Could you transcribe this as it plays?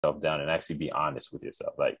down and actually be honest with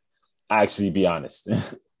yourself. Like, actually be honest,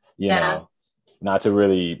 you Yeah. know, not to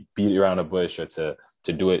really beat around the bush or to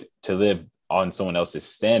do it, to live on someone else's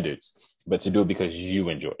standards, but to do it because you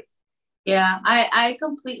enjoy it. Yeah, I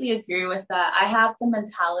completely agree with that. I have the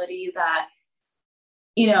mentality that,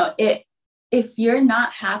 if you're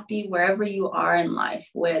not happy wherever you are in life,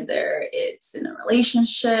 whether it's in a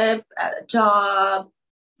relationship, at a job,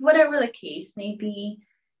 whatever the case may be,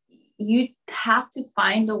 you have to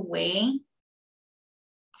find a way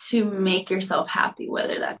to make yourself happy,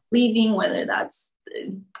 whether that's leaving, whether that's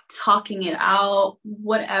talking it out,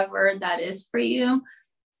 whatever that is for you.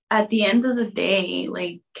 At the end of the day,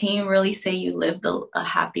 like, can you really say you lived a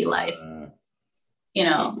happy life? You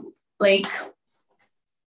know, like,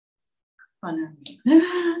 oh no.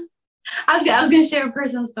 I was gonna share a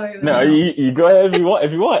personal story, but No, no. you go ahead if you want,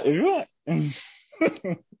 if you want, if you want.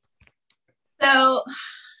 So,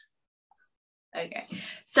 okay.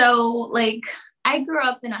 So, like, I grew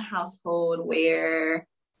up in a household where,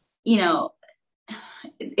 you know,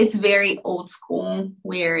 it's very old school,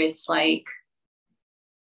 where it's like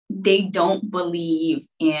they don't believe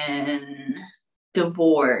in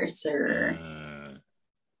divorce or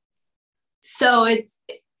so it's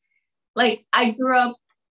like I grew up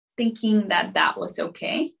thinking that that was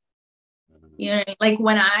okay. You know what I mean? Like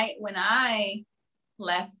when I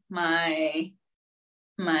left my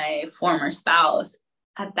former spouse,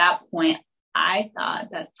 at that point I thought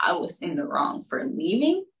that I was in the wrong for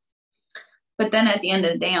leaving. But then at the end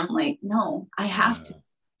of the day, I'm like, no, I have to.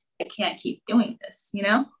 I can't keep doing this,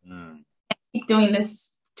 I keep doing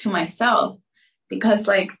this to myself because,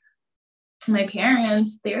 like, my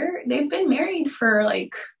parents, they've been married for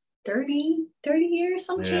like 30 years,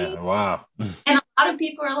 some change. Yeah, wow. And a lot of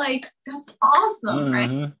people are like, that's awesome,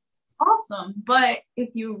 right? Awesome. But if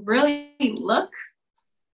you really look,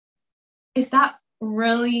 is that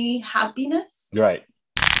really happiness? Right.